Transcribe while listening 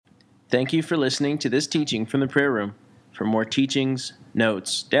Thank you for listening to this teaching from the Prayer Room. For more teachings,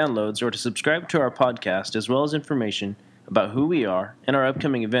 notes, downloads, or to subscribe to our podcast, as well as information about who we are and our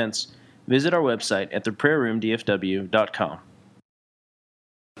upcoming events, visit our website at theprayerroomdfw.com.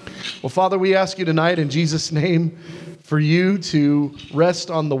 Well, Father, we ask you tonight in Jesus' name for you to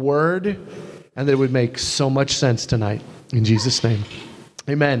rest on the word and that it would make so much sense tonight. In Jesus' name,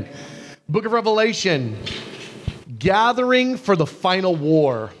 amen. Book of Revelation. Gathering for the final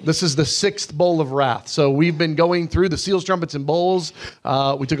war. This is the sixth bowl of wrath. So we've been going through the seals, trumpets, and bowls.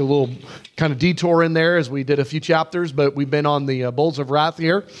 We took a little kind of detour in there as we did a few chapters, but we've been on the bowls of wrath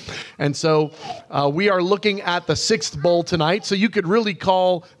here. And so we are looking at the sixth bowl tonight. So you could really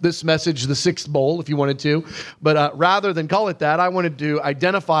call this message the sixth bowl if you wanted to. But rather than call it that, I wanted to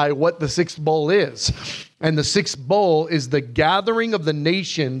identify what the sixth bowl is. And the sixth bowl is the gathering of the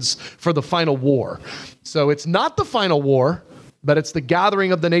nations for the final war. So it's not the final war, but it's the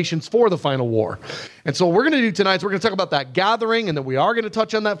gathering of the nations for the final war. And so what we're going to do tonight is we're going to talk about that gathering, and then we are going to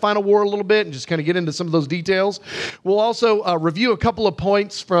touch on that final war a little bit and just kind of get into some of those details. We'll also review a couple of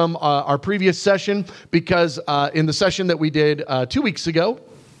points from our previous session, because in the session that we did 2 weeks ago,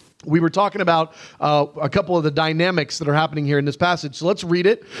 we were talking about a couple of the dynamics that are happening here in this passage. So let's read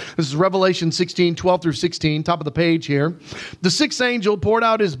it. This is Revelation 16, 12 through 16, top of the page here. The sixth angel poured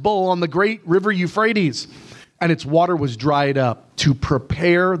out his bowl on the great river Euphrates, and its water was dried up to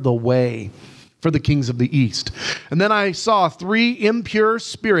prepare the way for the kings of the east. And then I saw three impure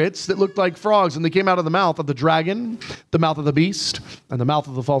spirits that looked like frogs, and they came out of the mouth of the dragon, the mouth of the beast, and the mouth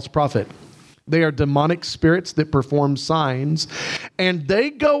of the false prophet. They are demonic spirits that perform signs, and they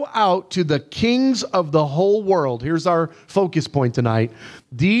go out to the kings of the whole world. Here's our focus point tonight.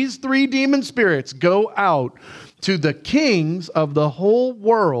 These three demon spirits go out to the kings of the whole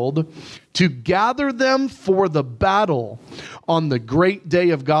world to gather them for the battle on the great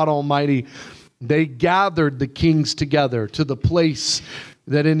day of God Almighty. They gathered the kings together to the place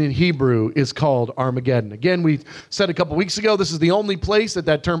that in Hebrew is called Armageddon. Again, we said a couple weeks ago, this is the only place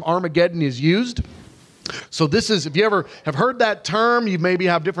that term Armageddon is used. So this is, if you ever have heard that term, you maybe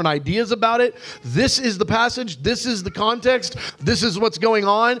have different ideas about it. This is the passage. This is the context. This is what's going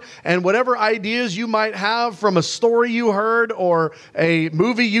on. And whatever ideas you might have from a story you heard or a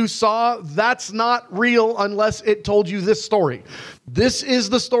movie you saw, that's not real unless it told you this story. This is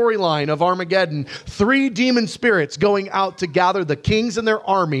the storyline of Armageddon. Three demon spirits going out to gather the kings and their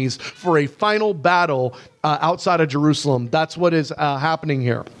armies for a final battle outside of Jerusalem. That's what is happening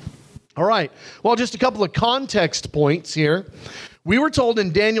here. All right. Well, just a couple of context points here. We were told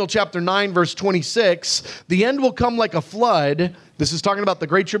in Daniel chapter 9, verse 26, the end will come like a flood. This is talking about the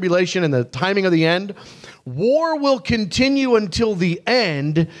Great Tribulation and the timing of the end. War will continue until the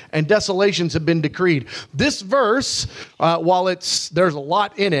end, and desolations have been decreed. This verse, while there's a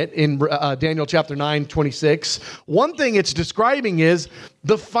lot in it in Daniel chapter 9, 26, one thing it's describing is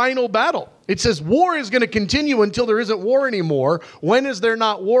the final battle. It says war is going to continue until there isn't war anymore. When is there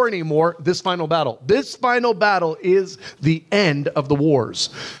not war anymore? This final battle. This final battle is the end of the wars.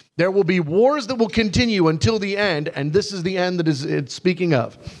 There will be wars that will continue until the end, and this is the end that it's speaking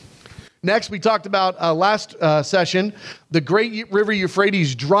of. Next, we talked about last session, the great river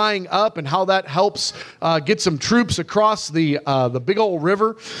Euphrates drying up and how that helps get some troops across the big old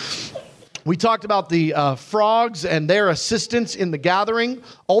river. We talked about the frogs and their assistance in the gathering.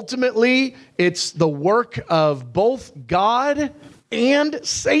 Ultimately, it's the work of both God and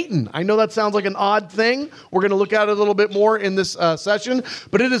Satan. I know that sounds like an odd thing. We're going to look at it a little bit more in this session,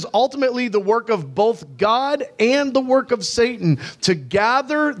 but it is ultimately the work of both God and the work of Satan to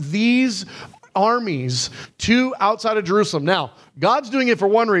gather these armies to outside of Jerusalem. Now, God's doing it for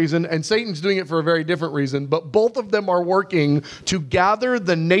one reason, and Satan's doing it for a very different reason, but both of them are working to gather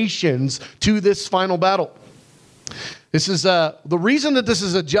the nations to this final battle. This is the reason that this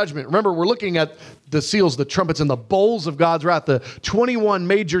is a judgment. Remember, we're looking at the seals, the trumpets, and the bowls of God's wrath, the 21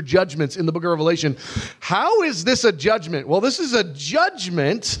 major judgments in the book of Revelation. How is this a judgment? Well, this is a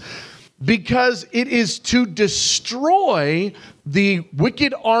judgment because it is to destroy the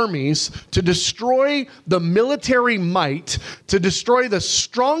wicked armies, to destroy the military might, to destroy the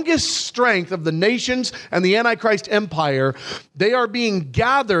strongest strength of the nations and the Antichrist empire. They are being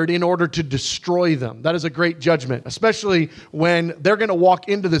gathered in order to destroy them. That is a great judgment, especially when they're going to walk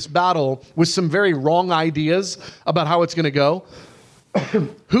into this battle with some very wrong ideas about how it's going to go.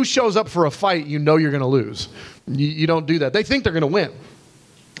 Who shows up for a fight, you know you're going to lose. You don't do that. They think they're going to win.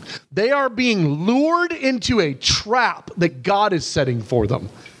 They are being lured into a trap that God is setting for them.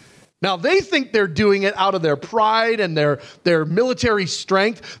 Now, they think they're doing it out of their pride and their military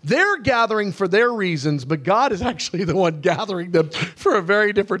strength. They're gathering for their reasons, but God is actually the one gathering them for a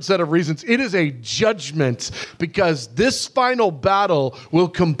very different set of reasons. It is a judgment because this final battle will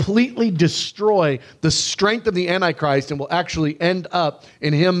completely destroy the strength of the Antichrist and will actually end up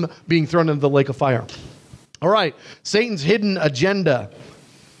in him being thrown into the lake of fire. All right, Satan's hidden agenda.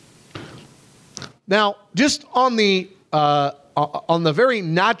 Now, just on the very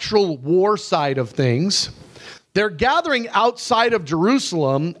natural war side of things, they're gathering outside of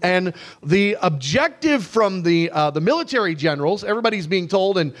Jerusalem, and the objective from the military generals, everybody's being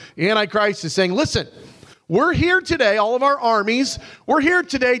told, and the Antichrist is saying, listen, we're here today, all of our armies, we're here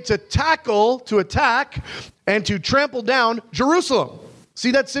today to attack, and to trample down Jerusalem.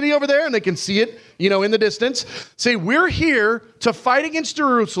 See that city over there? And they can see it, in the distance. Say, we're here to fight against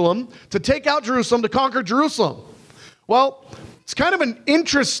Jerusalem, to take out Jerusalem, to conquer Jerusalem. Well, it's kind of an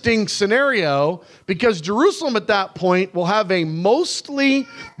interesting scenario because Jerusalem at that point will have a mostly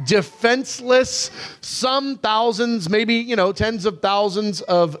defenseless, some thousands, maybe, tens of thousands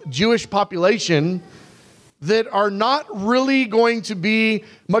of Jewish population that are not really going to be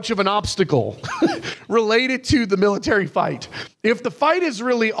much of an obstacle related to the military fight. If the fight is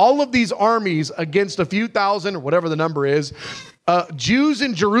really all of these armies against a few thousand, or whatever the number is, Jews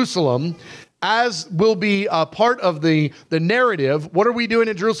in Jerusalem, as will be part of the narrative, what are we doing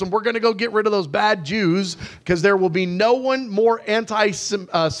in Jerusalem? We're going to go get rid of those bad Jews because there will be no one more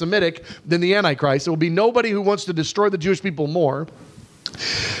anti-Semitic than the Antichrist. There will be nobody who wants to destroy the Jewish people more.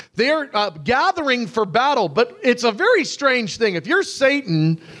 They're gathering for battle, but it's a very strange thing. If you're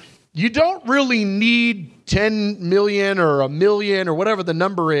Satan, you don't really need 10 million or a million or whatever the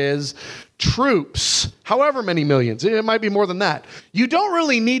number is, troops, however many millions. It might be more than that. You don't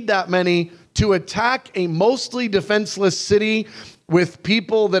really need that many to attack a mostly defenseless city with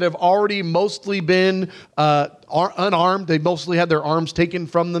people that have already mostly been unarmed. They've mostly had their arms taken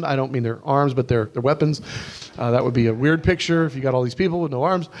from them. I don't mean their arms, but their weapons. That would be a weird picture if you got all these people with no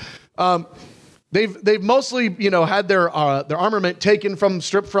arms. They've mostly, had their armament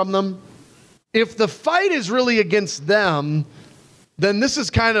stripped from them. If the fight is really against them, then this is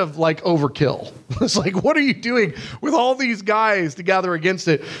kind of like overkill. It's like, what are you doing with all these guys to gather against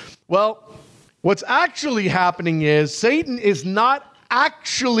it? Well, what's actually happening is Satan is not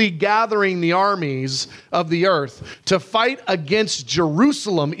actually gathering the armies of the earth to fight against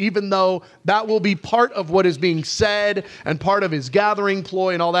Jerusalem, even though that will be part of what is being said and part of his gathering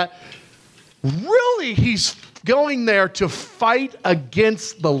ploy and all that. Really, he's going there to fight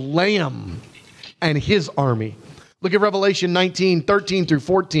against the Lamb and his army. Look at Revelation 19, 13 through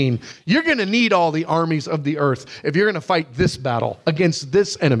 14. You're going to need all the armies of the earth if you're going to fight this battle against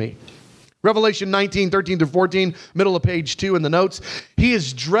this enemy. Revelation 19, 13 through 14, middle of page 2 in the notes. He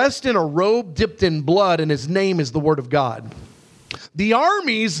is dressed in a robe dipped in blood, and his name is the Word of God. The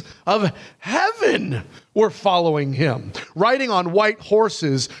armies of heaven were following him, riding on white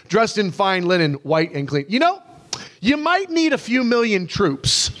horses, dressed in fine linen, white and clean. You might need a few million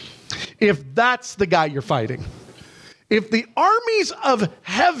troops if that's the guy you're fighting. If the armies of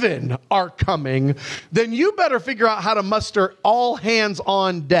heaven are coming, then you better figure out how to muster all hands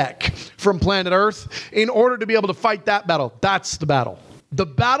on deck from planet Earth in order to be able to fight that battle. That's the battle. The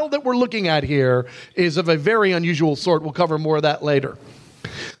battle that we're looking at here is of a very unusual sort. We'll cover more of that later.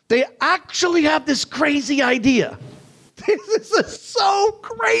 They actually have this crazy idea. This is so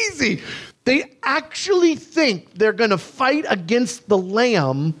crazy. They actually think they're going to fight against the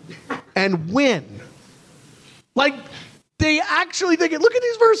Lamb and win. Like, they actually think it. Look at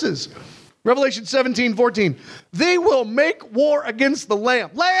these verses. Revelation 17, 14. They will make war against the Lamb.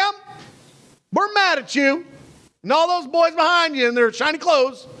 Lamb, we're mad at you. And all those boys behind you in their shiny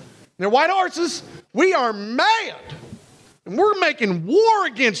clothes and their white horses. We are mad. And we're making war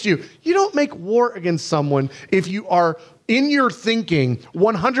against you. You don't make war against someone if you are, in your thinking,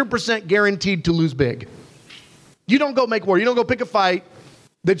 100% guaranteed to lose big. You don't go make war. You don't go pick a fight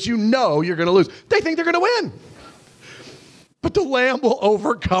that you know you're going to lose. They think they're going to win. But the Lamb will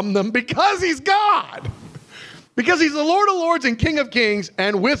overcome them because he's God. Because he's the Lord of Lords and King of Kings,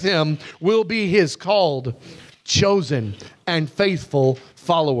 and with him will be his called, chosen, and faithful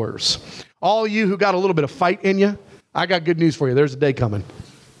followers. All you who got a little bit of fight in you, I got good news for you. There's a day coming.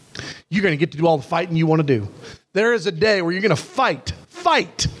 You're going to get to do all the fighting you want to do. There is a day where you're going to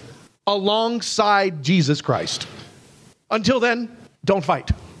fight alongside Jesus Christ. Until then, don't fight.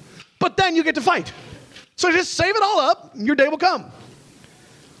 But then you get to fight. So just save it all up, and your day will come.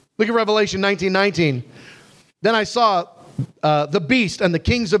 Look at Revelation 19:19. Then I saw the beast and the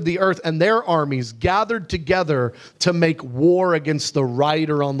kings of the earth and their armies gathered together to make war against the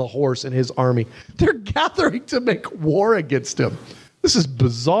rider on the horse and his army. They're gathering to make war against him. This is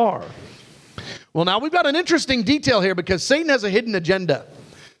bizarre. Well, now we've got an interesting detail here because Satan has a hidden agenda.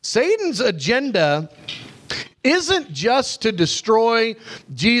 Satan's agenda isn't just to destroy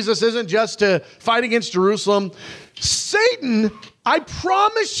Jesus, isn't just to fight against Jerusalem. Satan, I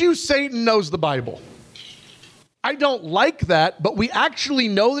promise you, Satan knows the Bible. I don't like that, but we actually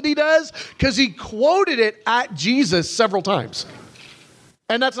know that he does because he quoted it at Jesus several times.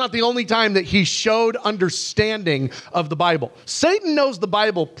 And that's not the only time that he showed understanding of the Bible. Satan knows the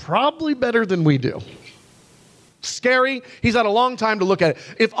Bible probably better than we do. Scary. He's had a long time to look at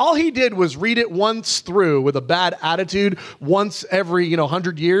it. If all he did was read it once through with a bad attitude once every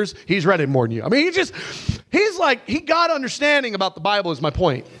 100 years, he's read it more than you. I mean, he got understanding about the Bible is my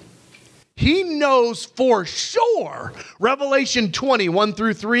point. He knows for sure Revelation 20, 1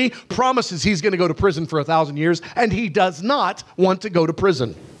 through 3 promises he's going to go to prison for 1,000 years, and he does not want to go to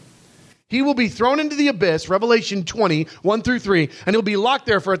prison. He will be thrown into the abyss, Revelation 20, 1 through 3, and he'll be locked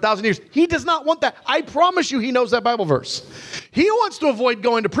there for 1,000 years. He does not want that. I promise you he knows that Bible verse. He wants to avoid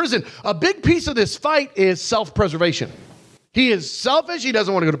going to prison. A big piece of this fight is self-preservation. He is selfish. He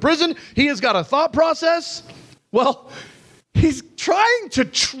doesn't want to go to prison. He has got a thought process. Well, he's trying to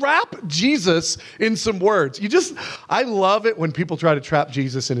trap Jesus in some words. I love it when people try to trap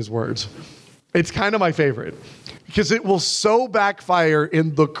Jesus in his words. It's kind of my favorite because it will so backfire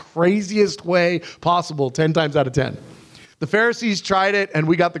in the craziest way possible 10 times out of 10. The Pharisees tried it and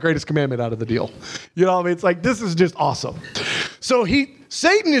we got the greatest commandment out of the deal. You know what I mean? It's like, this is just awesome. So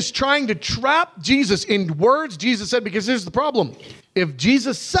Satan is trying to trap Jesus in words Jesus said, because here's the problem. If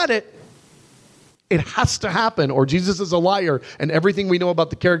Jesus said it, it has to happen, or Jesus is a liar, and everything we know about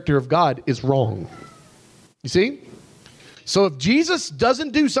the character of God is wrong. You see? So if Jesus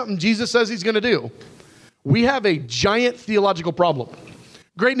doesn't do something Jesus says he's going to do, we have a giant theological problem.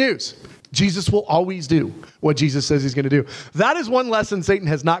 Great news. Jesus will always do what Jesus says he's going to do. That is one lesson Satan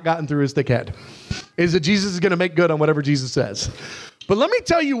has not gotten through his thick head, is that Jesus is going to make good on whatever Jesus says. But let me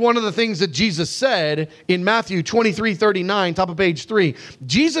tell you one of the things that Jesus said in Matthew 23:39, top of page 3.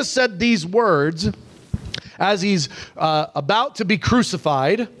 Jesus said these words as he's about to be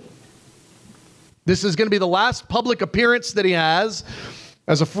crucified. This is going to be the last public appearance that he has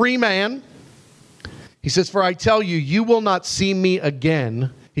as a free man. He says, "For I tell you, you will not see me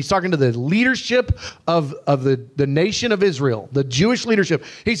again." He's talking to the leadership of the nation of Israel, the Jewish leadership.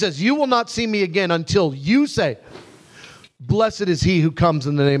 He says, "You will not see me again until you say, 'Blessed is he who comes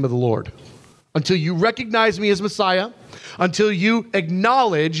in the name of the Lord.'" Until you recognize me as Messiah, until you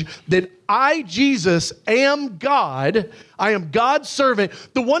acknowledge that I, Jesus, am God. I am God's servant.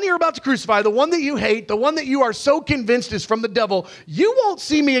 The one you're about to crucify, the one that you hate, the one that you are so convinced is from the devil, you won't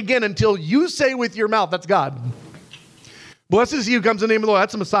see me again until you say with your mouth, that's God. Blessed is he who comes in the name of the Lord.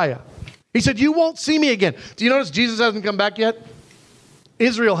 That's the Messiah. He said, you won't see me again. Do you notice Jesus hasn't come back yet?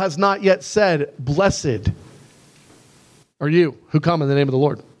 Israel has not yet said, blessed are you who come in the name of the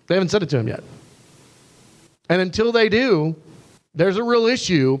Lord. They haven't said it to him yet. And until they do, there's a real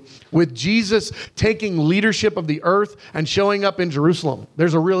issue with Jesus taking leadership of the earth and showing up in Jerusalem.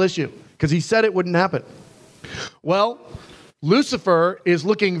 There's a real issue because he said it wouldn't happen. Well, Lucifer is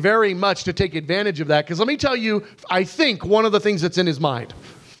looking very much to take advantage of that because let me tell you, I think one of the things that's in his mind,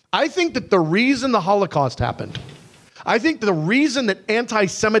 I think that the reason the Holocaust happened, I think the reason that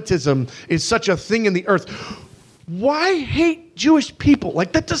anti-Semitism is such a thing in the earth, why hate Jewish people?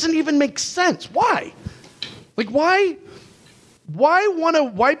 Like, that doesn't even make sense. Why? Like, why want to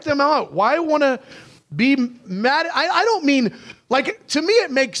wipe them out? Why want to be mad? I don't mean, like, to me, it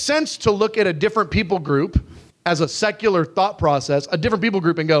makes sense to look at a different people group as a secular thought process, a different people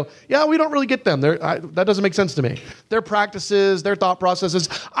group, and go, yeah, we don't really get them. That doesn't make sense to me. Their practices, their thought processes,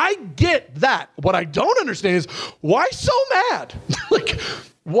 I get that. What I don't understand is, why so mad? Like,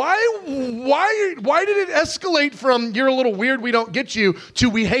 why did it escalate from you're a little weird, we don't get you, to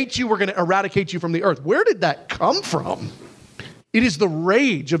we hate you, we're going to eradicate you from the earth? Where did that come from? It is the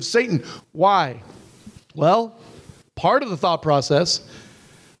rage of Satan. Why? Well, part of the thought process,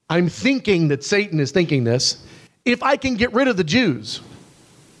 I'm thinking that Satan is thinking this, if I can get rid of the Jews,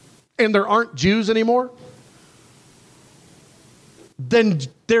 and there aren't Jews anymore, then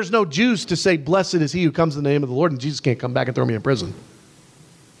there's no Jews to say, blessed is he who comes in the name of the Lord, and Jesus can't come back and throw me in prison.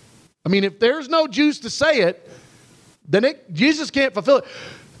 I mean, if there's no Jews to say it, then Jesus can't fulfill it.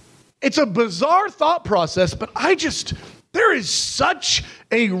 It's a bizarre thought process, but there is such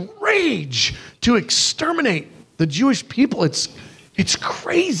a rage to exterminate the Jewish people. It's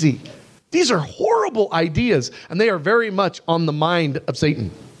crazy. These are horrible ideas, and they are very much on the mind of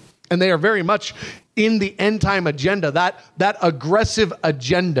Satan. And they are very much in the end time agenda, that aggressive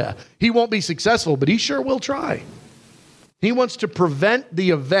agenda. He won't be successful, but he sure will try. He wants to prevent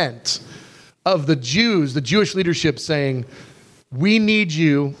the event of the Jews, the Jewish leadership saying, we need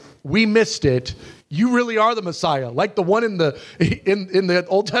you, we missed it, you really are the Messiah, like the one in the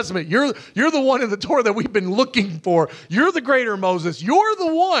Old Testament. You're the one in the Torah that we've been looking for. You're the greater Moses. You're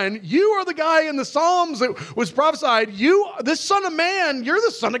the one. You are the guy in the Psalms that was prophesied. You, this Son of Man, you're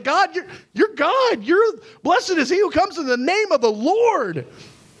the Son of God. You're God. Blessed is he who comes in the name of the Lord.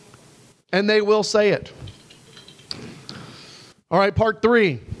 And they will say it. All right, part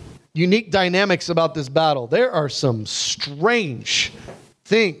 3. Unique dynamics about this battle. There are some strange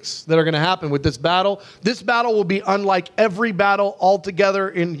things that are going to happen with this battle. This battle will be unlike every battle altogether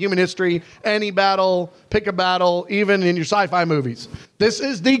in human history. Any battle, pick a battle, even in your sci-fi movies. This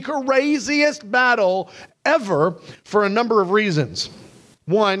is the craziest battle ever for a number of reasons.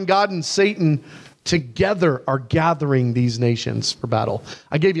 One, God and Satan together are gathering these nations for battle.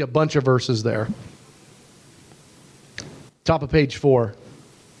 I gave you a bunch of verses there. Top of page 4.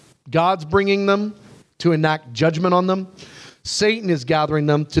 God's bringing them to enact judgment on them. Satan is gathering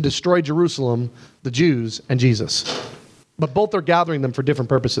them to destroy Jerusalem, the Jews, and Jesus. But both are gathering them for different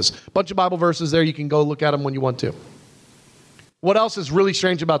purposes. A bunch of Bible verses there. You can go look at them when you want to. What else is really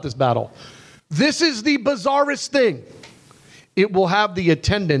strange about this battle? This is the bizarrest thing. It will have the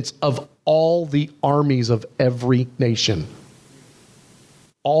attendance of all the armies of every nation.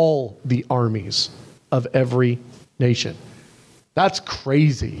 All the armies of every nation. That's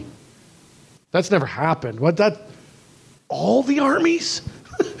crazy. That's never happened. All the armies?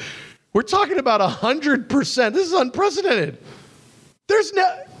 We're talking about 100%. This is unprecedented. There's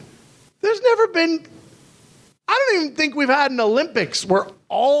never been, I don't even think we've had an Olympics where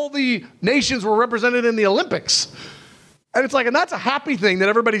all the nations were represented in the Olympics. And it's like, and that's a happy thing that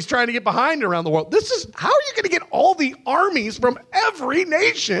everybody's trying to get behind around the world. How are you going to get all the armies from every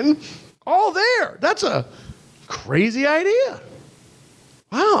nation all there? That's a crazy idea.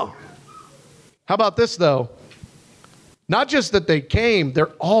 Wow. How about this, though? Not just that they came,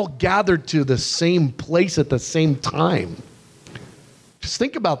 they're all gathered to the same place at the same time. Just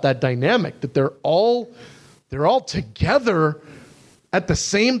think about that dynamic, that they're all together at the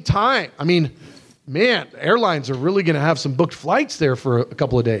same time. I mean, man, airlines are really going to have some booked flights there for a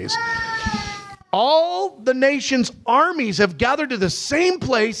couple of days. All the nation's armies have gathered to the same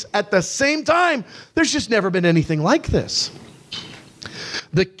place at the same time. There's just never been anything like this.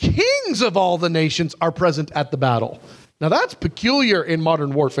 The kings of all the nations are present at the battle. Now that's peculiar in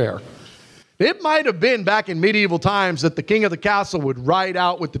modern warfare. It might have been back in medieval times that the king of the castle would ride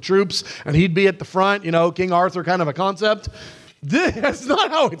out with the troops and he'd be at the front, King Arthur kind of a concept. That's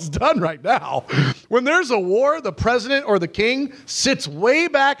not how it's done right now. When there's a war, the president or the king sits way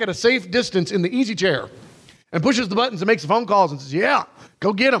back at a safe distance in the easy chair and pushes the buttons and makes the phone calls and says, yeah,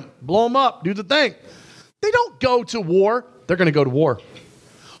 go get them, blow them up, do the thing. They don't go to war. They're going to go to war.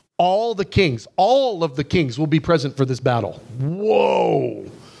 All of the kings will be present for this battle. Whoa.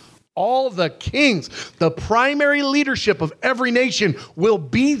 All the kings, the primary leadership of every nation will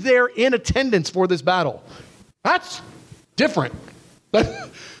be there in attendance for this battle. That's different.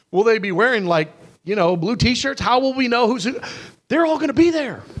 Will they be wearing blue t-shirts? How will we know who's who? They're all going to be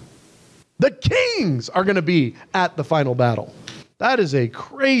there. The kings are going to be at the final battle. That is a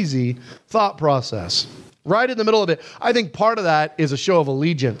crazy thought process. Right in the middle of it, I think part of that is a show of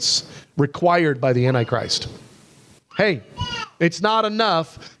allegiance required by the Antichrist. Hey, it's not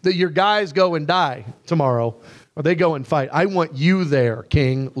enough that your guys go and die tomorrow, or they go and fight. I want you there,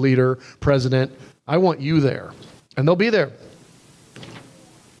 king, leader, president. I want you there. And they'll be there.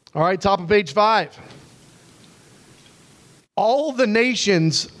 All right, top of page 5. All the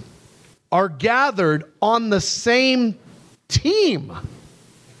nations are gathered on the same team.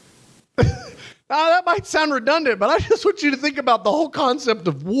 Now, that might sound redundant, but I just want you to think about the whole concept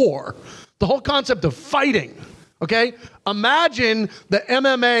of war, the whole concept of fighting, okay? Imagine the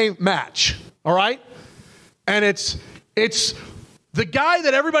MMA match, all right? And it's the guy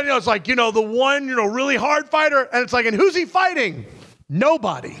that everybody knows, the one, really hard fighter, and it's like, and who's he fighting?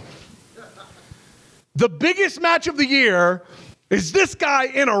 Nobody. The biggest match of the year is this guy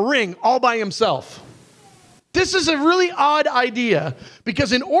in a ring all by himself. This is a really odd idea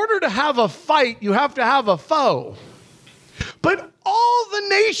because in order to have a fight, you have to have a foe. But all the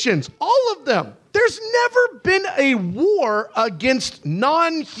nations, all of them, there's never been a war against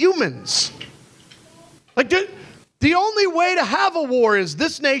non-humans. The only way to have a war is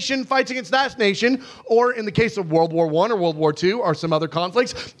this nation fights against that nation, or in the case of World War I or World War II or some other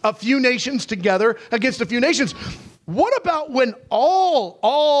conflicts, a few nations together against a few nations. What about when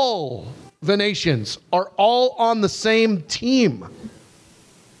all the nations are all on the same team?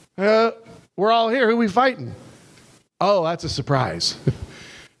 We're all here. Who are we fighting? Oh, that's a surprise.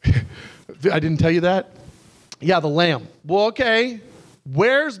 I didn't tell you that? Yeah, the Lamb. Well, okay.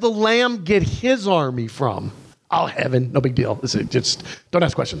 Where's the Lamb get his army from? Oh, heaven. No big deal. Just don't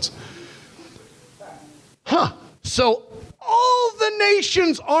ask questions. So all the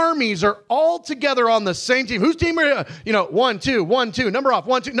nation's armies are all together on the same team. Whose team are you? 1, 2, 1, 2. Number off.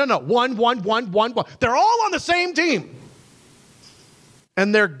 1, 2. No. 1, 1, 1, 1, 1. They're all on the same team.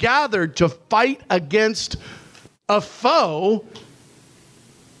 And they're gathered to fight against a foe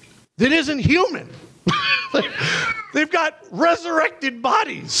that isn't human. They've got resurrected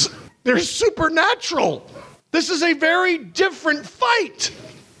bodies. They're supernatural. This is a very different fight.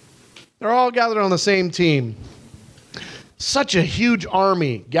 They're all gathered on the same team. Such a huge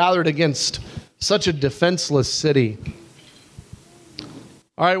army gathered against such a defenseless city.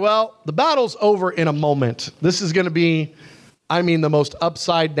 All right, well, the battle's over in a moment. This is going to be, the most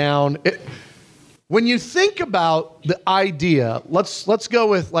upside down. When you think about the idea, let's go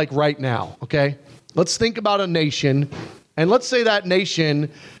with like right now, okay? Let's think about a nation, and let's say that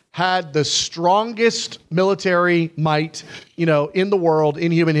nation had the strongest military might, in the world, in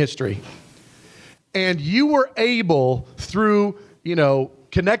human history. And you were able, through,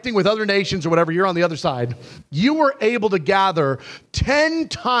 connecting with other nations or whatever, you're on the other side, you were able to gather 10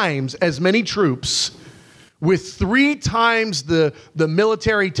 times as many troops with 3 times the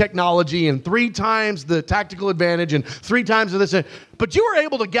military technology and 3 times the tactical advantage and 3 times of this. But you were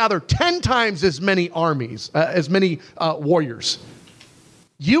able to gather 10 times as many armies, as many warriors.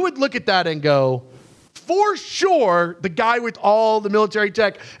 You would look at that and go, for sure, the guy with all the military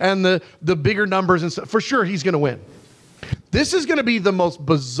tech and the bigger numbers and stuff, for sure he's going to win. This is going to be the most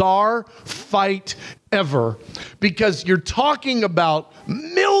bizarre fight ever because you're talking about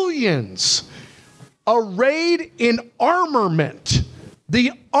millions arrayed in armament.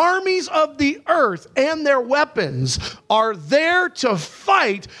 The armies of the earth and their weapons are there to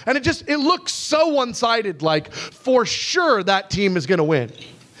fight, and it looks so one-sided, like for sure that team is going to win.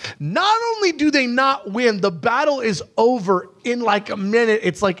 Not only do they not win, the battle is over in like a minute.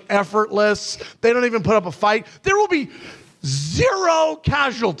 It's like effortless. They don't even put up a fight. There will be 0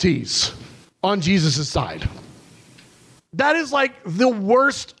 casualties on Jesus' side. That is like the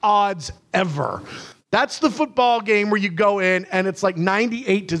worst odds ever. That's the football game where you go in and it's like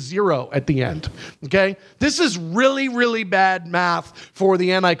 98-0 at the end, okay? This is really, really bad math for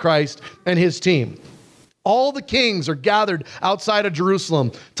the Antichrist and his team. All the kings are gathered outside of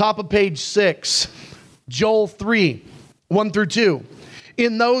Jerusalem. Top of page 6, Joel 3, 1 through 2.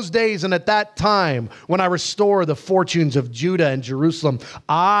 In those days and at that time, when I restore the fortunes of Judah and Jerusalem,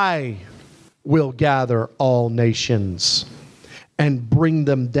 I will gather all nations and bring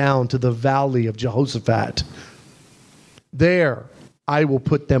them down to the valley of Jehoshaphat. There I will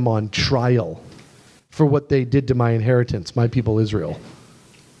put them on trial for what they did to my inheritance, my people Israel.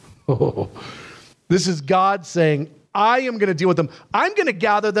 This is God saying, I am going to deal with them. I'm going to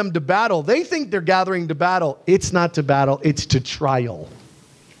gather them to battle. They think they're gathering to battle. It's not to battle. It's to trial.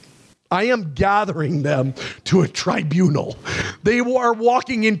 I am gathering them to a tribunal. They are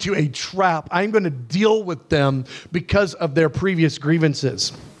walking into a trap. I'm going to deal with them because of their previous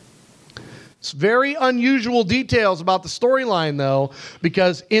grievances. It's very unusual details about the storyline, though,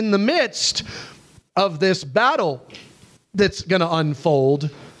 because in the midst of this battle that's going to unfold,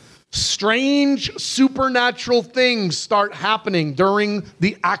 strange supernatural things start happening during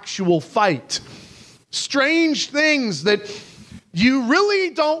the actual fight. Strange things that you really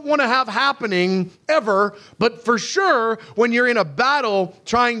don't want to have happening ever, but for sure when you're in a battle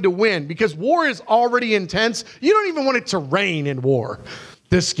trying to win, because war is already intense. You don't even want it to rain in war.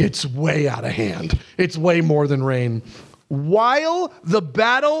 This gets way out of hand. It's way more than rain. While the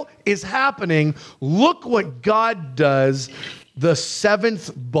battle is happening, look what God does. The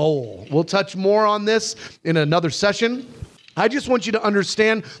 7th bowl. We'll touch more on this in another session. I just want you to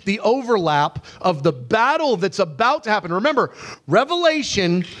understand the overlap of the battle that's about to happen. Remember,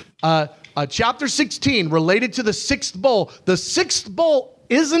 Revelation chapter 16 related to the 6th bowl. The 6th bowl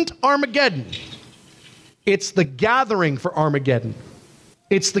isn't Armageddon. It's the gathering for Armageddon.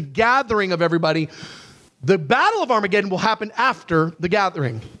 It's the gathering of everybody. The battle of Armageddon will happen after the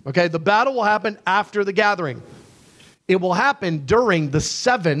gathering. Okay, the battle will happen after the gathering. It will happen during the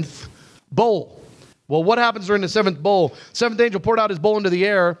 7th bowl. Well, what happens during the seventh bowl? Seventh angel poured out his bowl into the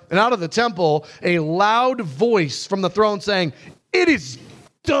air, and out of the temple, a loud voice from the throne saying, "It is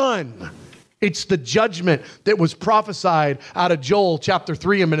done." It's the judgment that was prophesied out of Joel chapter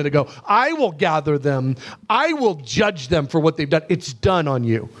 3 a minute ago. I will gather them. I will judge them for what they've done. It's done on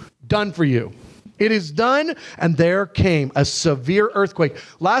you. Done for you. It is done, and there came a severe earthquake.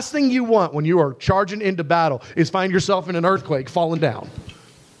 Last thing you want when you are charging into battle is find yourself in an earthquake falling down.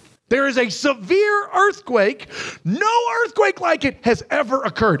 There is a severe earthquake. No earthquake like it has ever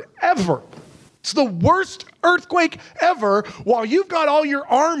occurred, ever. It's the worst earthquake ever. While you've got all your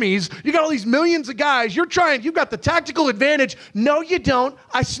armies, you got all these millions of guys, you've got the tactical advantage. No, you don't.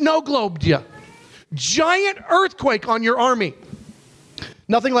 I snow globed you. Giant earthquake on your army.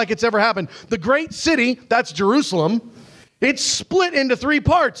 Nothing like it's ever happened. The great city, that's Jerusalem, it's split into 3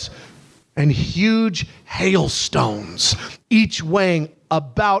 parts. And huge hailstones, each weighing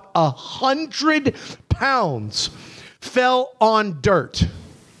about 100 pounds, fell on dirt.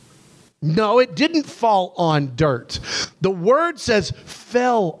 No, it didn't fall on dirt. The word says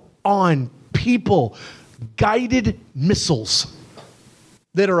fell on people. Guided missiles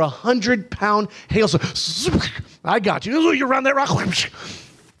that are 100-pound hailstones. I got you. You're around that rock.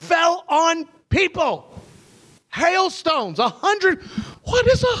 Fell on people. Hailstones. 100. What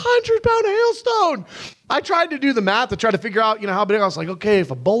is a 100-pound hailstone? I tried to do the math to try to figure out, how big. I was like, okay,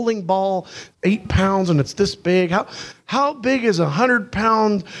 if a bowling ball, 8 pounds, and it's this big, how big is a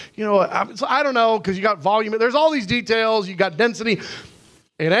 100-pound? So I don't know, because you got volume. There's all these details. You got density.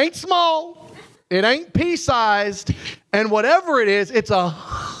 It ain't small. It ain't pea-sized. And whatever it is, it's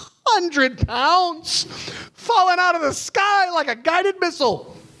 100 pounds falling out of the sky like a guided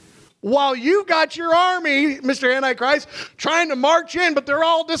missile. While you got your army, Mr. Antichrist, trying to march in, but they're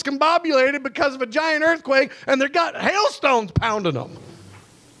all discombobulated because of a giant earthquake, and they've got hailstones pounding them.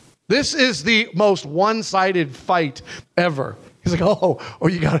 This is the most one-sided fight ever. He's like, oh,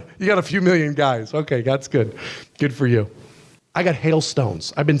 you got a few million guys. Okay, that's good. Good for you. I got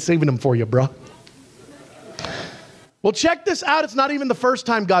hailstones. I've been saving them for you, bro. Well, check this out. It's not even the first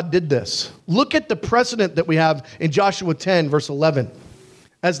time God did this. Look at the precedent that we have in Joshua 10, verse 11.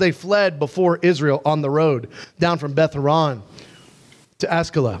 As they fled before Israel on the road down from Beth Horon to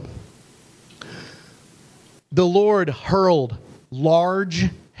Askelah, the Lord hurled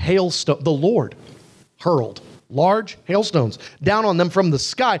large hailstones. The Lord hurled large hailstones down on them from the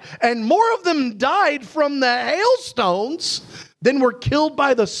sky, and more of them died from the hailstones than were killed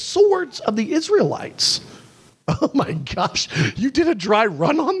by the swords of the Israelites. Oh my gosh, you did a dry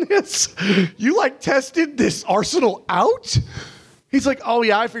run on this? You tested this arsenal out? He's like, oh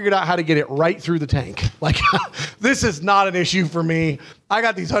yeah, I figured out how to get it right through the tank. This is not an issue for me. I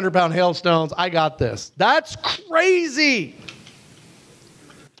got these 100-pound hailstones. I got this. That's crazy.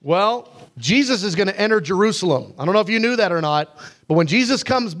 Well, Jesus is going to enter Jerusalem. I don't know if you knew that or not, but when Jesus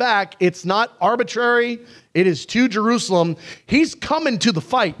comes back, it's not arbitrary. It is to Jerusalem. He's coming to the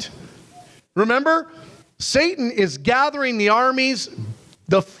fight. Remember, Satan is gathering the armies.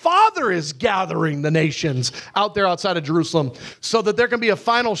 The Father is gathering the nations out there outside of Jerusalem so that there can be a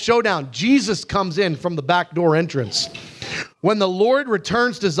final showdown. Jesus comes in from the back door entrance. When the Lord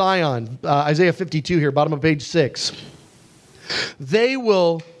returns to Zion, Isaiah 52 here, bottom of page 6, they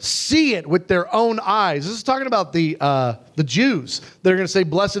will see it with their own eyes. This is talking about the Jews. They're going to say,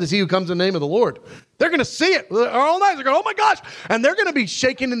 blessed is he who comes in the name of the Lord. They're going to see it with their own eyes. They're going, oh my gosh. And they're going to be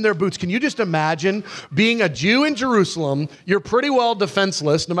shaking in their boots. Can you just imagine being a Jew in Jerusalem? You're pretty well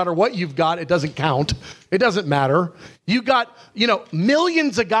defenseless. No matter what you've got, it doesn't count. It doesn't matter. You got,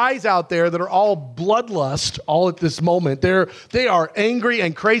 millions of guys out there that are all bloodlust all at this moment. They are angry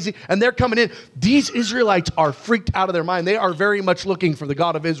and crazy, and they're coming in. These Israelites are freaked out of their mind. They are very much looking for the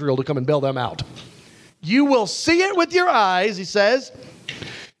God of Israel to come and bail them out. You will see it with your eyes, he says.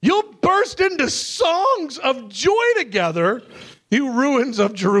 You'll burst into songs of joy together, you ruins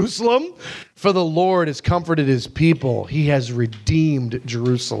of Jerusalem, for the Lord has comforted his people. He has redeemed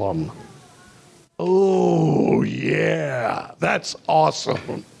Jerusalem. Oh, yeah, that's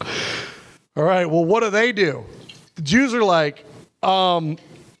awesome. All right, well, what do? The Jews are like,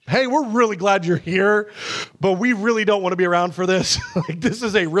 hey, we're really glad you're here, but we really don't want to be around for this. This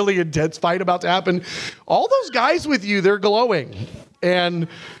is a really intense fight about to happen. All those guys with you, they're glowing. And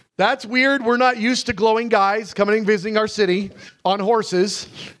that's weird. We're not used to glowing guys coming and visiting our city on horses.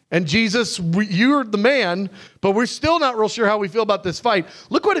 And Jesus, you're the man, but we're still not real sure how we feel about this fight.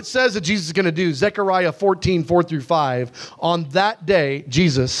 Look what it says that Jesus is going to do. Zechariah 14, 4-5. On that day,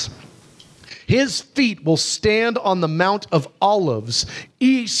 Jesus, his feet will stand on the Mount of Olives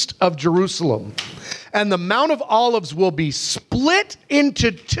east of Jerusalem. and the Mount of Olives will be split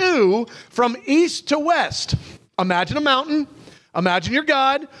into two from east to west. Imagine a mountain. Imagine your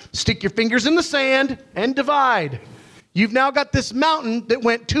God. Stick your fingers in the sand and divide. You've now got this mountain that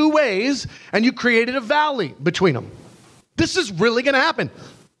went two ways, and you created a valley between them. This is really going to happen.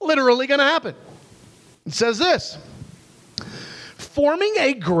 Literally going to happen. It says this, forming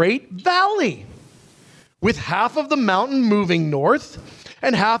a great valley, with half of the mountain moving north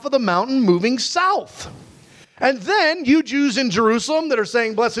and half of the mountain moving south. And then you Jews in Jerusalem that are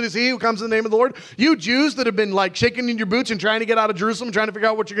saying, blessed is he who comes in the name of the Lord. You Jews that have been like shaking in your boots and trying to get out of Jerusalem, trying to figure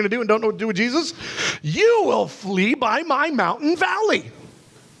out what you're going to do and don't know what to do with Jesus. You will flee by my mountain valley,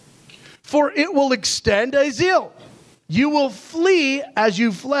 for it will extend a zeal. You will flee as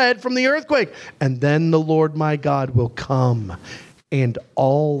you fled from the earthquake. And then the Lord my God will come, and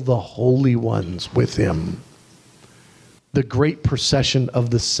all the holy ones with him. The great procession of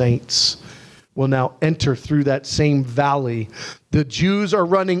the saints will now enter through that same valley. The Jews are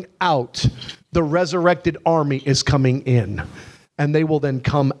running out. The resurrected army is coming in. And they will then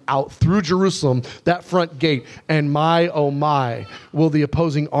come out through Jerusalem, that front gate. And my, oh my, will the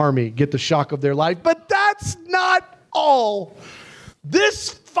opposing army get the shock of their life. But that's not all. This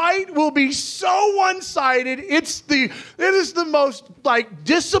fight will be so one-sided. It is the most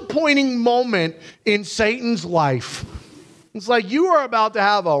disappointing moment in Satan's life. It's like you are about to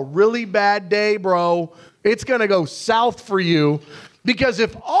have a really bad day, bro. It's going to go south for you. Because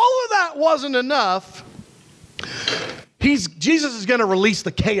if all of that wasn't enough, Jesus is going to release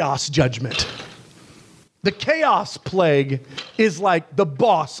the chaos judgment. The chaos plague is like the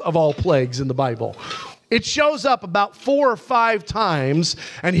boss of all plagues in the Bible. It shows up about 4 or 5 times.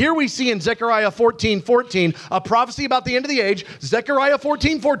 And here we see in Zechariah 14:14, a prophecy about the end of the age. Zechariah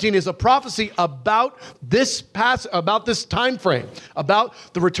 14:14 is a prophecy about this time frame, about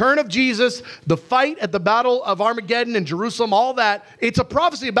the return of Jesus, the fight at the battle of Armageddon in Jerusalem, all that. It's a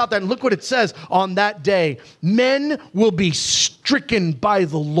prophecy about that. And look what it says on that day. Men will be stricken by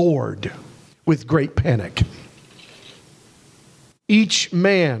the Lord with great panic. Each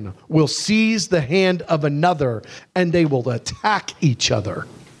man will seize the hand of another, and they will attack each other.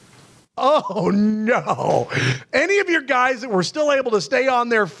 Oh, no. Any of your guys that were still able to stay on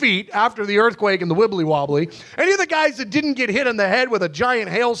their feet after the earthquake and the wibbly wobbly, any of the guys that didn't get hit on the head with a giant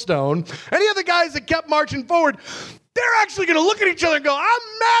hailstone, any of the guys that kept marching forward, they're actually going to look at each other and go,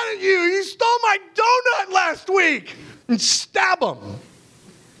 I'm mad at you. You stole my donut last week, and stab them.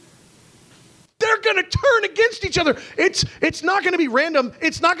 They're going to turn against each other. It's not going to be random.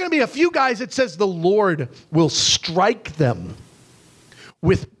 It's not going to be a few guys. It says the Lord will strike them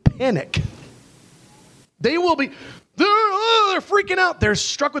with panic. They will be, they're freaking out. They're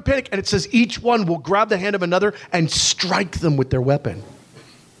struck with panic. And it says each one will grab the hand of another and strike them with their weapon.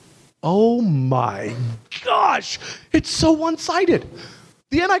 Oh my gosh. It's so one-sided.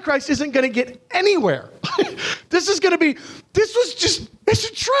 The Antichrist isn't going to get anywhere. It's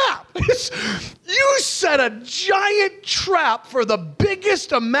a trap. You set a giant trap for the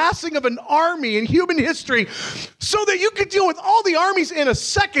biggest amassing of an army in human history so that you could deal with all the armies in a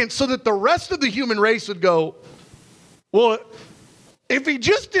second so that the rest of the human race would go, well, if he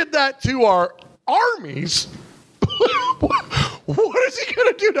just did that to our armies, what is he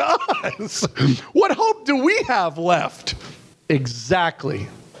going to do to us? What hope do we have left? Exactly.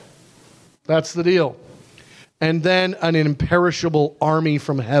 That's the deal. And then an imperishable army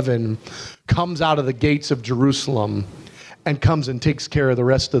from heaven comes out of the gates of Jerusalem and comes and takes care of the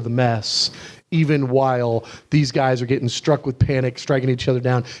rest of the mess, even while these guys are getting struck with panic, striking each other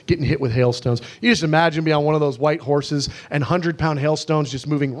down, getting hit with hailstones. You just imagine being on one of those white horses and 100-pound hailstones just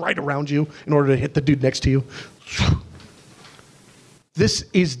moving right around you in order to hit the dude next to you. This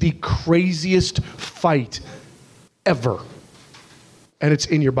is the craziest fight ever. And it's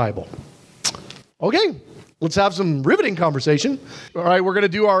in your Bible. Okay, let's have some riveting conversation. All right, we're going to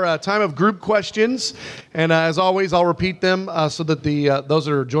do our time of group questions. And as always, I'll repeat them so that those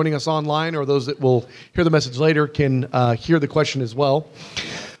that are joining us online or those that will hear the message later can hear the question as well.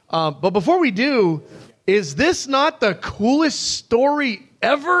 But before we do, is this not the coolest story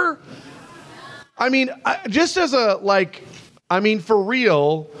ever? I mean, just as for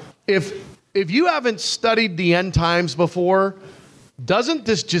real, if you haven't studied the end times before, doesn't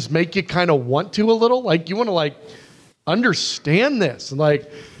this just make you kind of want to a little? Like, you want to understand this. And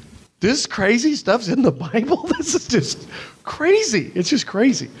this crazy stuff's in the Bible. This is just crazy. It's just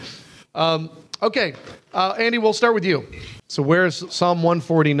crazy. Okay, Andy, we'll start with you. So where's Psalm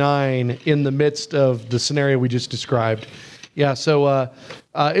 149 in the midst of the scenario we just described? Yeah, so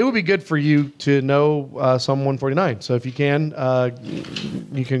it would be good for you to know Psalm 149. So if you can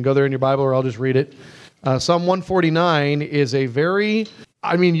go there in your Bible, or I'll just read it. Psalm 149 is a very,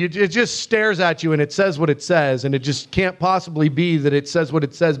 it just stares at you and it says what it says, and it just can't possibly be that it says what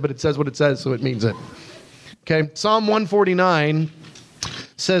it says, but it says what it says, so it means it. Okay, Psalm 149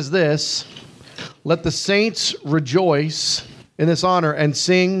 says this: let the saints rejoice in this honor and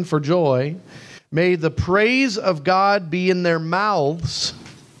sing for joy. May the praise of God be in their mouths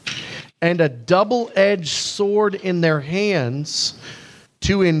and a double-edged sword in their hands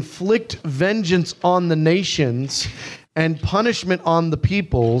to inflict vengeance on the nations and punishment on the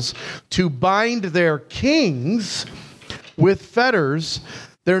peoples, to bind their kings with fetters,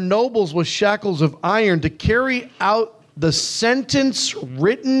 their nobles with shackles of iron, to carry out the sentence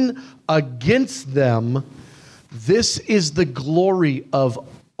written against them. This is the glory of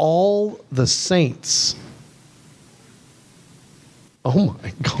all the saints. Oh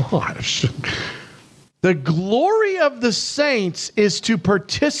my gosh. The glory of the saints is to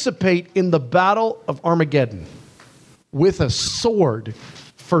participate in the battle of Armageddon with a sword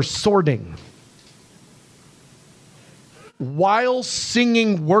for swording, while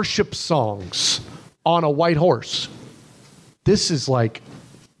singing worship songs on a white horse. This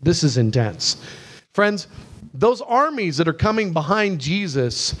is intense. Friends, those armies that are coming behind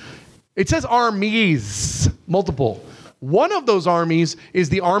Jesus, it says armies, multiple. One of those armies is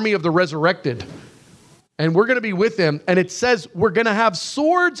the army of the resurrected. And we're going to be with them. And it says we're going to have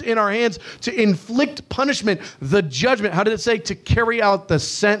swords in our hands to inflict punishment, the judgment. How did it say? To carry out the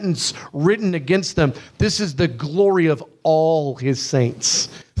sentence written against them. This is the glory of all his saints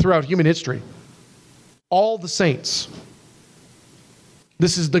throughout human history. All the saints.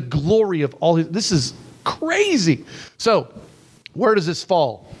 This is the glory of all his. This is crazy. So, where does this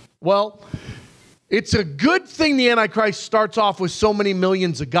fall? Well, it's a good thing the Antichrist starts off with so many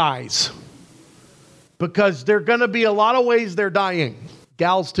millions of guys, because there are going to be a lot of ways they're dying.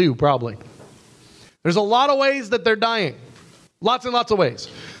 Gals too, probably. There's a lot of ways that they're dying. Lots and lots of ways.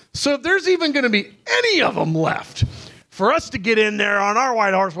 So if there's even going to be any of them left for us to get in there on our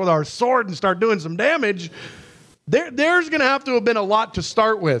white horse with our sword and start doing some damage, there's going to have been a lot to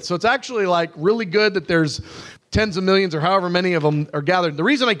start with. So it's actually really good that there's tens of millions or however many of them are gathered. The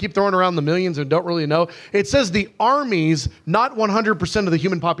reason I keep throwing around the millions and don't really know, it says the armies, not 100% of the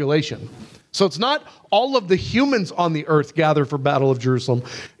human population. So it's not all of the humans on the earth gather for Battle of Jerusalem.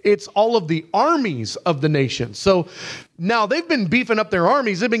 It's all of the armies of the nation. So now they've been beefing up their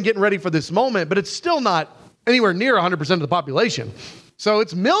armies. They've been getting ready for this moment, but it's still not anywhere near 100% of the population. So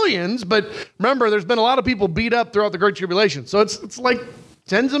it's millions, but remember, there's been a lot of people beat up throughout the Great Tribulation. So it's like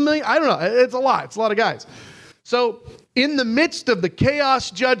tens of millions. I don't know. It's a lot. It's a lot of guys. So in the midst of the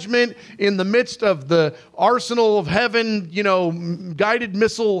chaos judgment, in the midst of the arsenal of heaven, guided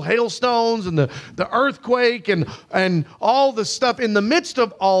missile hailstones and the earthquake and all the stuff, in the midst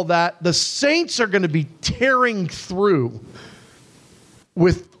of all that, the saints are going to be tearing through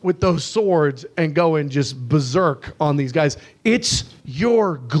with those swords and going just berserk on these guys. It's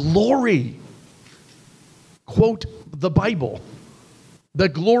your glory. Quote the Bible. The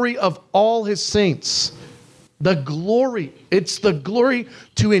glory of all his saints. The glory. It's the glory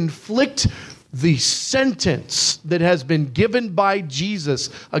to inflict the sentence that has been given by Jesus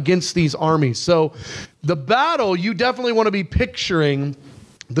against these armies. So the battle, you definitely want to be picturing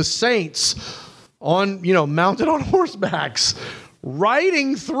the saints on, mounted on horsebacks,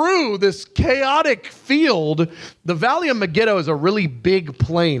 riding through this chaotic field. The Valley of Megiddo is a really big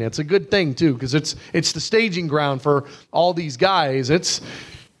plain. It's a good thing too, because it's the staging ground for all these guys. It's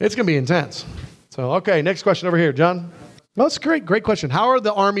going to be intense. So, okay, next question over here, John. Well, that's great question. How are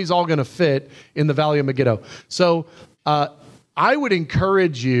the armies all going to fit in the Valley of Megiddo? So, I would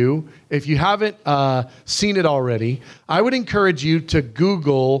encourage you, if you haven't seen it already, I would encourage you to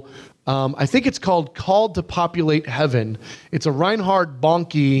Google, I think it's called Called to Populate Heaven. It's a Reinhard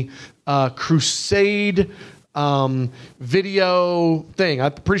Bonnke crusade video thing.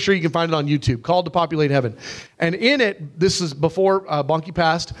 I'm pretty sure you can find it on YouTube, Called to Populate Heaven. And in it, this is before Bonnke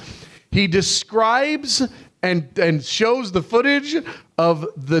passed, he describes and shows the footage of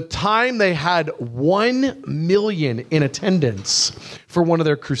the time they had 1 million in attendance for one of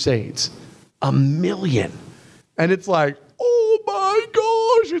their crusades. 1 million. And it's like, oh my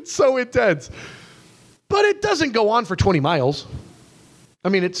gosh, it's so intense. But it doesn't go on for 20 miles. I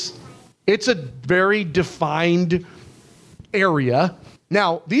mean, it's a very defined area.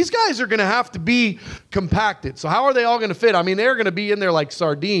 Now, these guys are going to have to be compacted. So how are they all going to fit? I mean, they're going to be in there like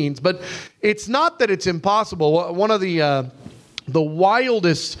sardines, but it's not that it's impossible. One of the the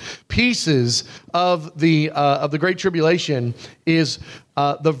wildest pieces of the Great Tribulation is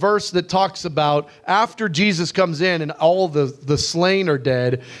the verse that talks about after Jesus comes in and all the slain are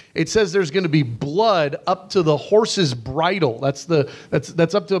dead. It says there's going to be blood up to the horse's bridle. That's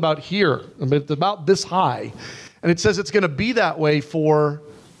up to about here. It's about this high, and it says it's going to be that way for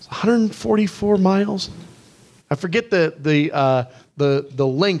 144 miles. I forget the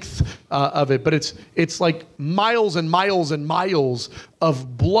length of it, but it's like miles and miles and miles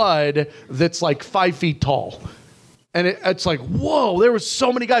of blood that's like 5 feet tall. And it's like, whoa, there was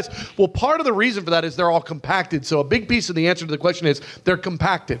so many guys. Well, part of the reason for that is they're all compacted. So a big piece of the answer to the question is they're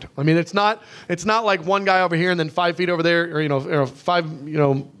compacted. I mean, it's not like one guy over here and then 5 feet over there, or 5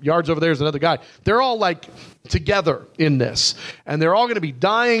 yards over there is another guy. They're all like together in this, and they're all going to be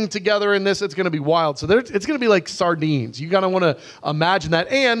dying together in this. It's going to be wild. So it's going to be like sardines. You kind of want to imagine that,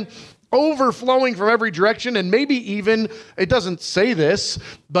 and overflowing from every direction, and maybe even it doesn't say this,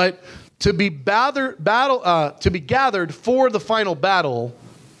 but to be gathered for the final battle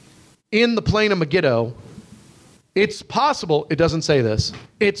in the plain of Megiddo. It's possible, it doesn't say this,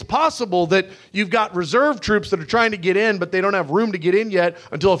 it's possible that you've got reserve troops that are trying to get in, but they don't have room to get in yet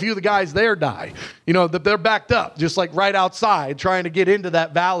until a few of the guys there die. That they're backed up, just like right outside, trying to get into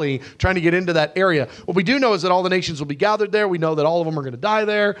that valley, trying to get into that area. What we do know is that all the nations will be gathered there. We know that all of them are going to die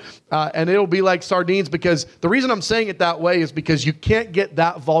there, and it'll be like sardines, because the reason I'm saying it that way is because you can't get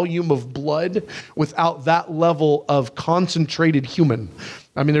that volume of blood without that level of concentrated human.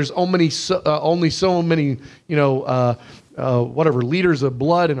 I mean, there's only so many, liters of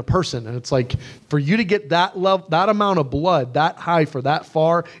blood in a person. And it's like, for you to get that amount of blood that high for that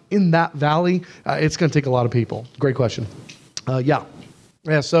far in that valley, it's going to take a lot of people. Great question. So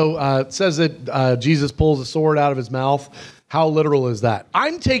it says that Jesus pulls a sword out of his mouth. How literal is that?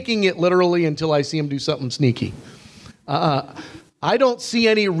 I'm taking it literally until I see him do something sneaky. I don't see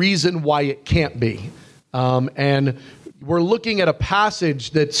any reason why it can't be. And we're looking at a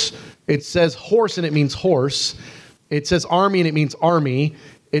passage it says horse and it means horse. It says army and it means army.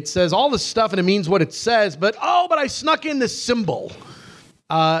 It says all this stuff and it means what it says, but I snuck in this symbol.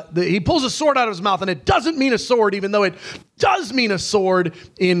 He pulls a sword out of his mouth, and it doesn't mean a sword, even though it does mean a sword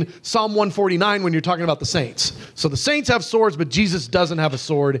in Psalm 149 when you're talking about the saints. So the saints have swords, but Jesus doesn't have a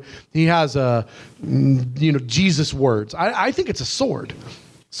sword. He has Jesus words. I think it's a sword.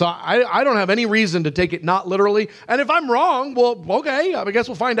 So I don't have any reason to take it not literally. And if I'm wrong, well, okay, I guess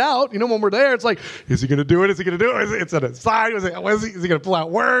we'll find out. When we're there, it's like, is he going to do it? Is he going to do it? It's on a side. Is he going to pull out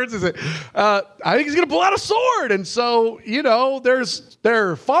words? I think he's going to pull out a sword. And so,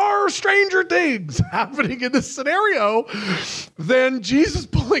 there are far stranger things happening in this scenario than Jesus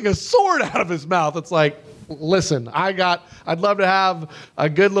pulling a sword out of his mouth. It's like, listen, I'd love to have a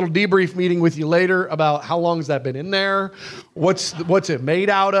good little debrief meeting with you later about how long has that been in there? What's it made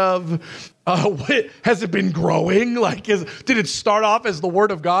out of? Has it been growing? Did it start off as the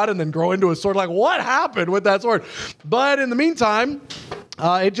word of God and then grow into a sword? What happened with that sword? But in the meantime,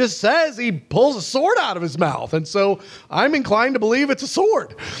 it just says he pulls a sword out of his mouth. And so I'm inclined to believe it's a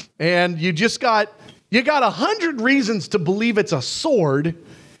sword. And you got 100 reasons to believe it's a sword.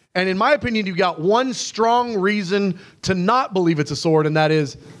 And in my opinion, you've got one strong reason to not believe it's a sword, and that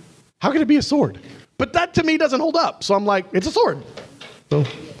is, how can it be a sword? But that to me doesn't hold up. So I'm like, it's a sword. So,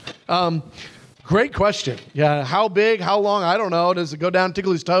 great question. Yeah, how big, how long, I don't know. Does it go down,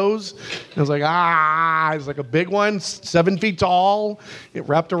 tickle his toes? And I was like, it's like a big one, 7 feet tall, it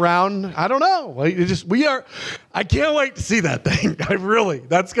wrapped around. I don't know. I can't wait to see that thing.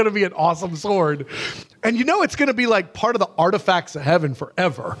 That's going to be an awesome sword. And it's going to be like part of the artifacts of heaven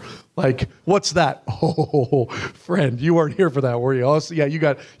forever. What's that? Oh, friend, you weren't here for that, were you? Oh, so yeah, you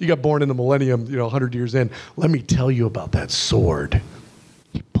got born in the millennium, 100 years in. Let me tell you about that sword.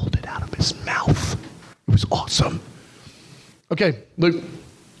 He pulled it out of his mouth. It was awesome. Okay, Luke.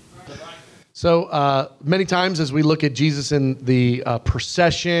 So many times as we look at Jesus in the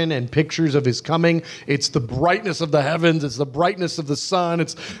procession and pictures of his coming, it's the brightness of the heavens, it's the brightness of the sun,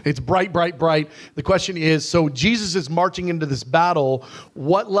 it's bright, bright, bright. The question is, so Jesus is marching into this battle,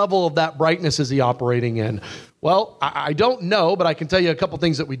 what level of that brightness is he operating in? Well, I don't know, but I can tell you a couple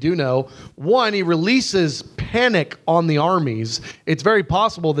things that we do know. One, he releases panic on the armies. It's very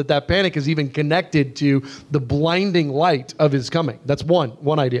possible that panic is even connected to the blinding light of his coming. That's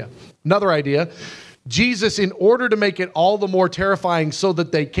one idea. Another idea, Jesus, in order to make it all the more terrifying so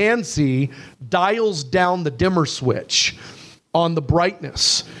that they can see, dials down the dimmer switch on the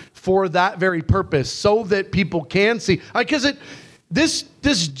brightness for that very purpose so that people can see. Because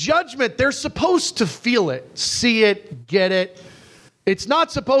this judgment, they're supposed to feel it, see it, get it. It's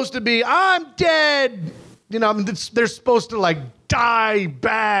not supposed to be, I'm dead, they're supposed to like die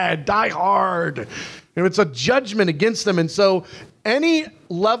bad, die hard. It's a judgment against them. And so any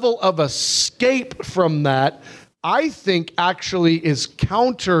level of escape from that, I think, actually is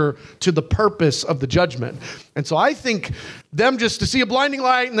counter to the purpose of the judgment. And so I think them just to see a blinding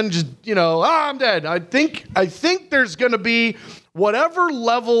light and then just, I'm dead. I think there's going to be whatever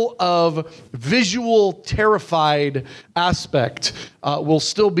level of visual terrified aspect will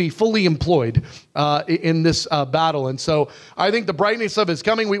still be fully employed in this battle. And so I think the brightness of his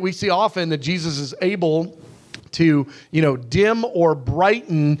coming, we see often that Jesus is able to, dim or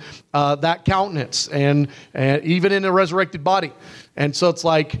brighten that countenance and even in a resurrected body. And so it's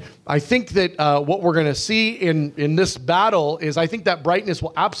like, I think that what we're going to see in this battle is I think that brightness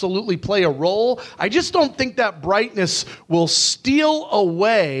will absolutely play a role. I just don't think that brightness will steal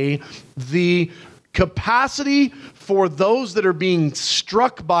away the capacity for those that are being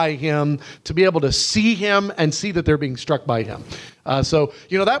struck by him to be able to see him and see that they're being struck by him. So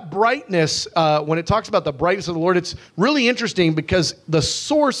that brightness, when it talks about the brightness of the Lord, it's really interesting because the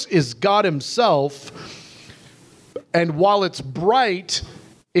source is God himself. And while it's bright,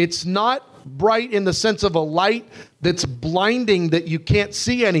 it's not bright in the sense of a light that's blinding that you can't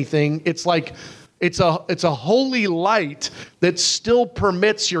see anything. It's like it's a holy light that still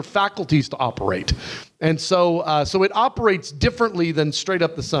permits your faculties to operate. And so it operates differently than straight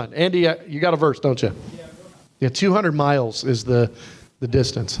up the sun. Andy, you got a verse, don't you? Yeah, 200 miles is the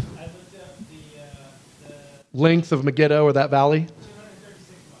distance. I looked up the length of Megiddo or that valley.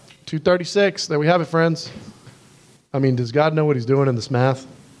 236. There we have it, friends. I mean, does God know what he's doing in this math?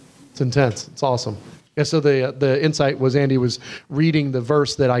 It's intense. It's awesome. Yeah, so the insight was Andy was reading the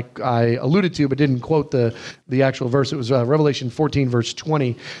verse that I alluded to but didn't quote the actual verse. It was Revelation 14, verse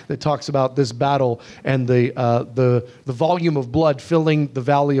 20, that talks about this battle and the volume of blood filling the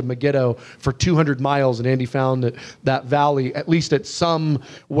valley of Megiddo for 200 miles. And Andy found that valley, at least at some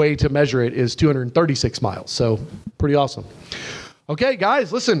way to measure it, is 236 miles. So pretty awesome. Okay,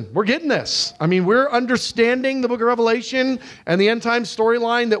 guys, listen, we're getting this. I mean, we're understanding the book of Revelation and the end time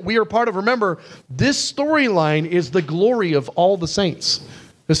storyline that we are part of. Remember, this storyline is the glory of all the saints.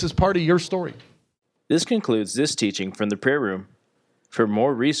 This is part of your story. This concludes this teaching from the prayer room. For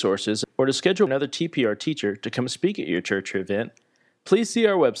more resources or to schedule another TPR teacher to come speak at your church or event, please see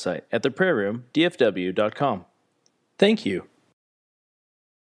our website at theprayerroomdfw.com. Thank you.